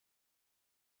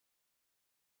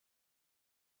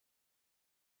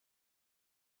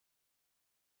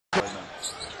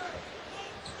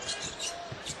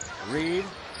Reed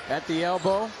at the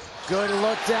elbow. Good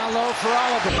look down low for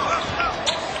Oliver.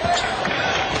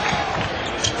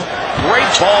 Great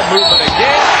ball movement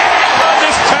again. And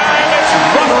this time it's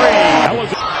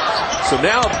Reed. So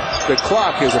now the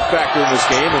clock is a factor in this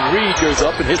game, and Reed goes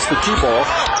up and hits the two ball.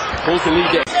 Pulls the lead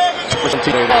down.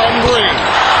 On Reed.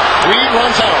 Reed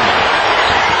runs home.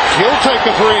 He'll take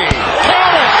the three.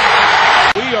 Count it!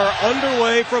 We are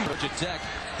underway from Georgia Tech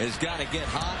has got to get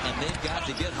hot, and they've got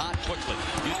to get hot quickly.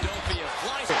 You don't be a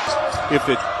fly. If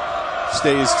it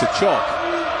stays to chalk.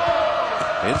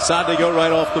 Inside they go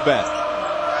right off the bat.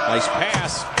 Nice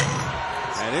pass.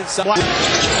 And inside.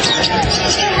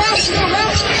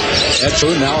 That's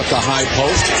true. Now it's a high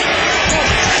post.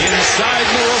 Inside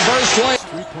the reverse lane.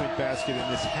 Three-point basket in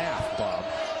this half, Bob.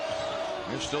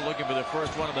 You're still looking for the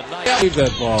first one of the night. Leave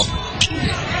that ball.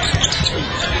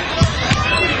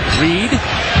 Reed.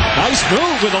 Nice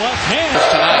move with the left hand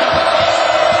tonight.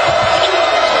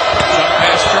 Some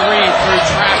pass to Reed through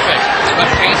traffic.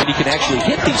 He can actually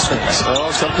hit these things.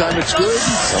 Well, sometimes it's good,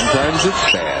 sometimes it's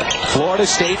bad. Florida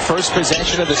State first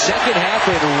possession of the second half,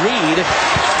 and Reed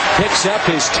picks up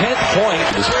his 10th point.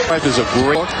 His wife is a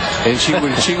great, and she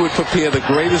would prepare the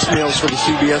greatest meals for the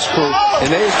CBS crew.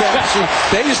 And they used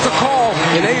to call,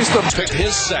 and they used to pick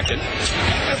his second.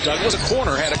 Douglas, the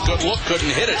corner, had a good look, couldn't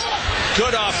hit it.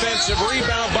 Good offensive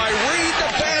rebound by Reed. The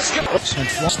basket.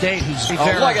 State, who's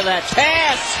look at that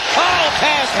pass! Oh,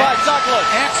 pass by Douglas.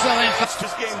 Excellent.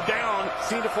 This game down,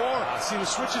 10-4. See the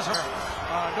switches.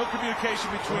 No communication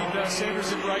between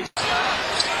Sanders and Rice.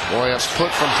 Boy, a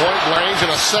split from point range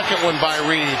and a second one by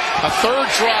Reed. A third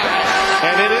try,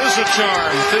 and it is a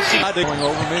charm. 50. going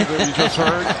over me that you just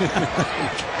heard.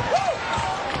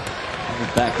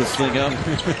 Back this thing up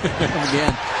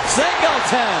again.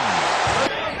 Singleton.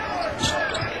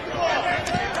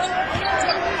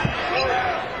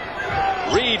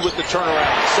 Reed with the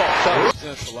turnaround. Soft touch.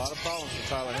 That's a lot of problems for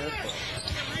Tyler Hanford.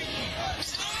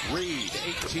 Reed,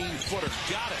 18-footer,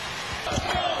 got it.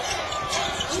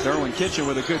 Sterling Kitchen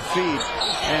with a good feed.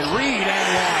 And Reed and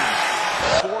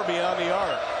one. 4 beyond the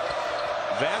arc.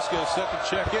 Vasquez set to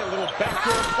check in. A little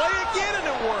backdoor play again, and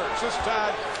it works. This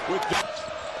time with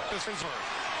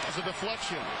As a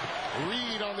deflection.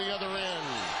 Reed on the other end.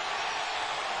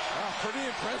 pretty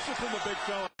impressive from the big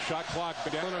fella. Shot clock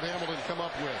down. Leonard Hamilton come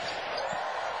up with.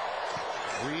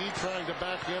 Reed trying to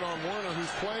back in on Werner,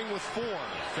 who's playing with 4.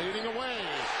 Fading away.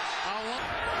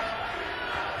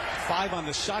 5 on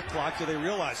the shot clock. Do they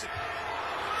realize it?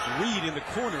 Reed in the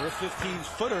corner, a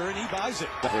 15-footer, and he buys it.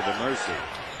 For the mercy.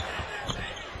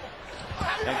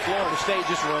 And Florida State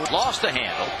just lost the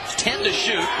handle. 10 to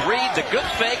shoot. Reed the good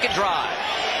fake and drive.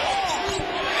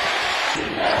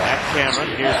 At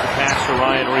Cameron, here's the pass to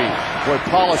Ryan Reed. Boy,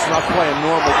 Paulus not playing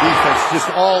normal defense, just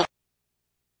all.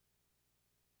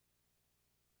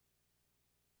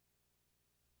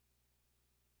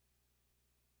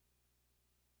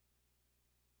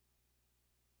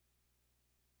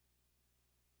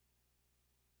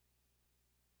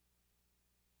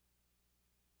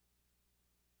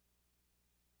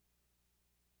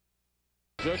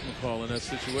 Judgment call in that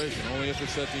situation, only if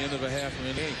it's at the end of a half of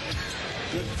an inning.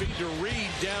 Good feed to Reed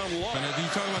down low. And you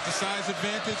talk about the size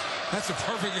advantage, that's a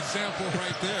perfect example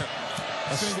right there.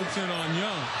 A Singleton on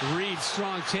Young. Reed,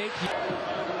 strong take.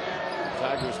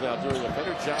 Tigers now doing a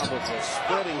better job of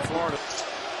spreading Florida.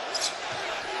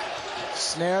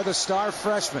 Snare the star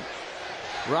freshman.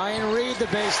 Ryan Reed, the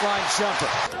baseline jumper.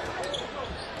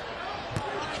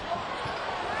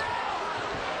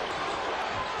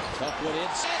 Tough one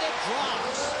inside, it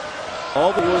drops.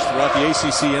 All the worst throughout the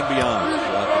ACC and beyond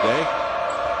throughout the day.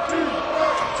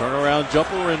 Turnaround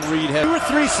jumper, and Reed had 2 or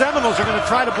 3 Seminoles are going to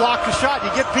try to block the shot. You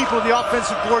get people to the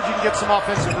offensive board, you can get some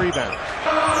offensive rebound.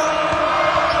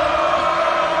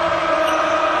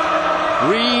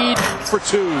 Reed for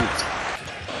 2.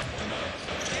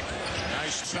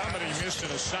 Nice. Somebody missed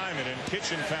an assignment, and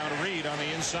Kitchen found Reed on the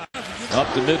inside.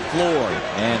 Up to mid-floor,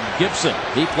 and Gibson,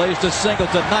 he plays to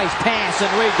Singleton. Nice pass,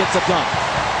 and Reed gets a dunk.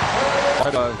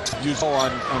 Use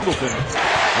on Singleton.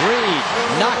 Reed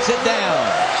knocks it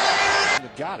down.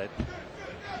 Got it.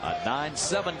 A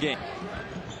 9-7 game.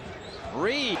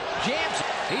 Reed jams it.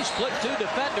 He split 2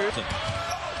 defenders.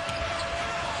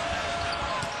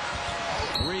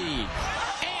 Reed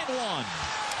and 1.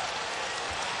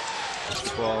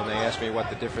 Ball, and they asked me what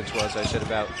the difference was. I said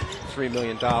about $3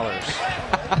 million.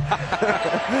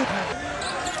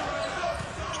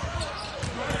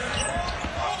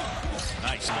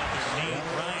 Nice.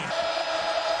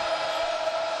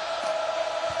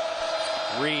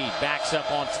 Reed backs up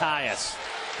on Tyus.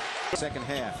 Second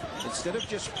half. Instead of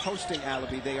just posting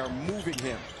Alabi, they are moving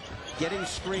him. getting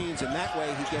screens, and that way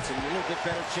he gets a little bit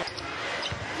better chance.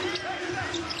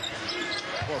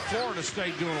 Well, Florida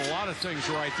State doing a lot of things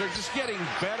right. They're just getting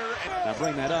better. I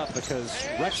bring that up because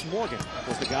Rex Morgan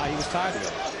was the guy he was tied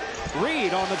with.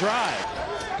 REID on the drive.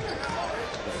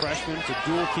 The freshman to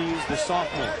dual keys the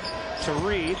sophomore. To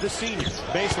REID, the senior.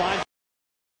 Baseline.